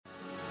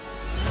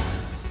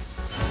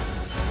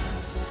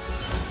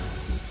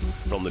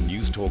From the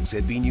News Talk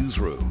ZB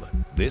Newsroom,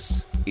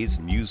 this is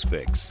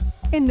Newsfix.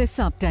 In this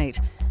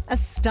update, a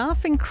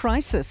staffing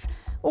crisis.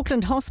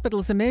 Auckland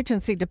Hospital's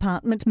emergency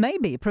department may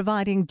be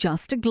providing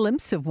just a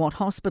glimpse of what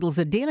hospitals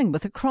are dealing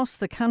with across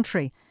the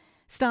country.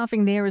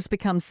 Staffing there has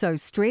become so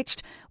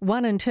stretched,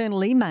 one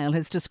internal email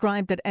has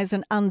described it as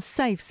an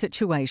unsafe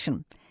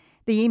situation.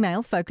 The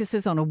email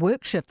focuses on a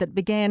work shift that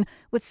began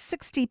with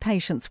 60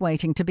 patients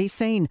waiting to be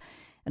seen.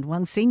 And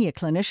one senior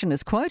clinician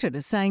is quoted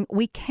as saying,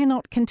 "We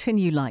cannot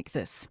continue like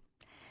this."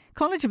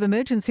 College of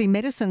Emergency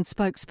Medicine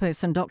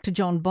spokesperson Dr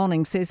John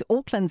Bonning says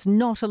Auckland's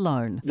not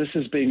alone. This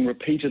is being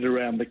repeated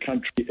around the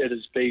country. It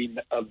has been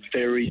a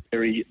very,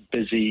 very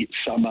busy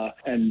summer,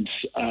 and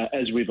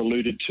as we've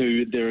alluded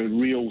to, there are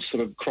real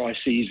sort of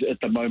crises at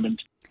the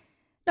moment.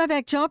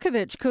 Novak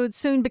Djokovic could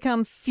soon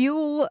become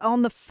fuel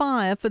on the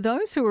fire for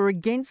those who are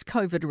against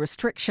COVID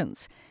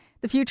restrictions.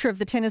 The future of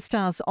the tennis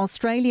star's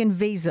Australian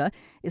visa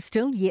is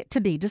still yet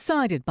to be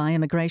decided by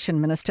Immigration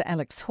Minister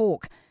Alex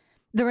Hawke.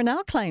 There are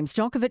now claims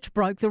Djokovic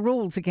broke the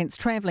rules against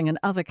travelling in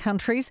other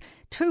countries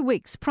 2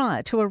 weeks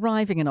prior to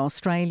arriving in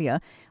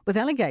Australia, with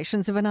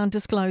allegations of an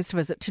undisclosed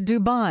visit to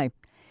Dubai.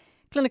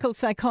 Clinical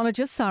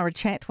psychologist Sarah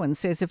Chatwin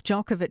says if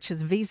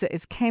Djokovic's visa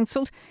is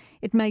cancelled,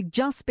 it may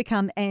just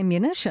become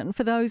ammunition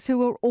for those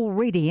who are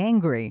already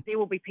angry. There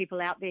will be people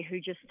out there who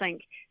just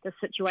think the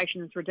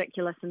situation is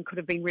ridiculous and could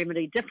have been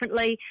remedied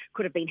differently,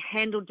 could have been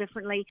handled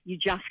differently. You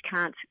just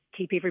can't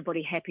keep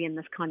everybody happy in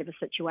this kind of a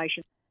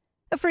situation.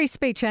 A free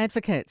speech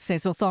advocate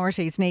says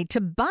authorities need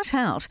to butt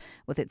out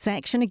with its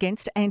action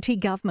against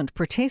anti-government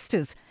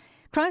protesters.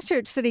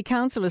 Christchurch City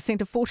Council has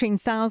sent a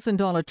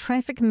 $14,000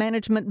 traffic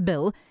management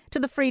bill to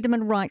the Freedom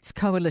and Rights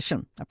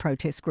Coalition, a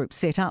protest group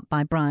set up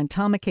by Brian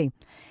Tamaki.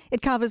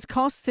 It covers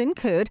costs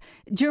incurred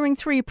during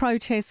 3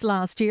 protests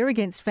last year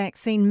against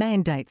vaccine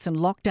mandates and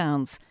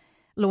lockdowns.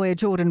 Lawyer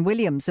Jordan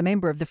Williams, a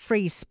member of the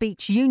Free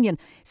Speech Union,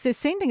 says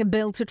sending a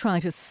bill to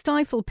try to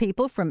stifle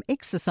people from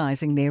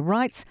exercising their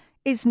rights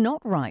is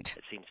not right.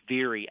 It seems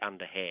very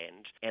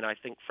underhand, and I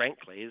think,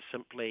 frankly, is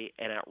simply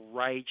an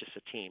outrageous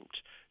attempt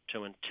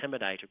to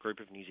intimidate a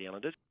group of New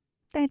Zealanders.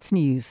 That's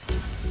news.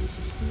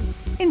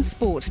 In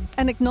sport,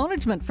 an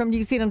acknowledgement from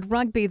New Zealand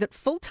Rugby that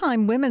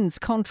full-time women's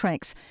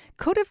contracts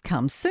could have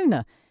come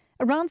sooner.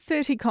 Around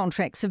 30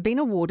 contracts have been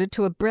awarded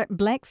to a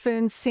Black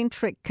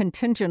Fern-centric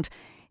contingent.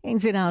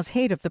 NZR's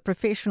head of the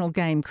professional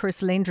game,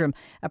 Chris Lendrum,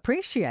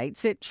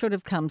 appreciates it should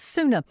have come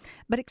sooner,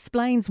 but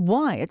explains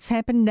why it's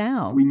happened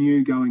now. We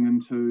knew going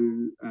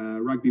into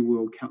Rugby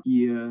World Cup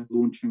year,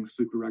 launching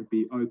Super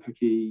Rugby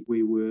Opiki,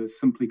 we were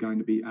simply going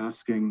to be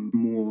asking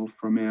more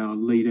from our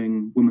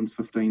leading women's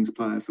 15s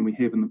players than we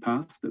have in the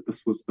past, that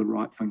this was the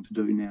right thing to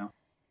do now.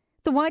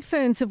 The White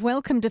Ferns have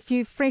welcomed a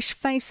few fresh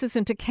faces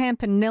into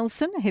camp in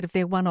Nelson ahead of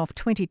their one-off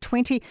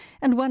 2020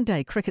 and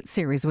one-day cricket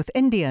series with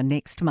India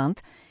next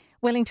month.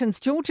 Wellington's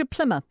Georgia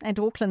Plimmer and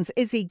Auckland's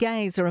Izzy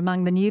Gaze are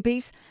among the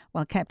newbies,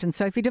 while Captain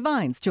Sophie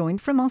Devine's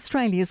joined from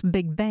Australia's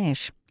Big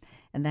Bash.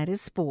 And that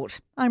is sport.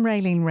 I'm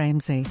Raylene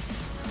Ramsey.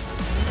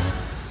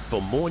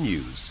 For more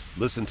news,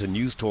 listen to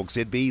News Talk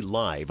ZB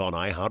live on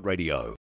iHeartRadio.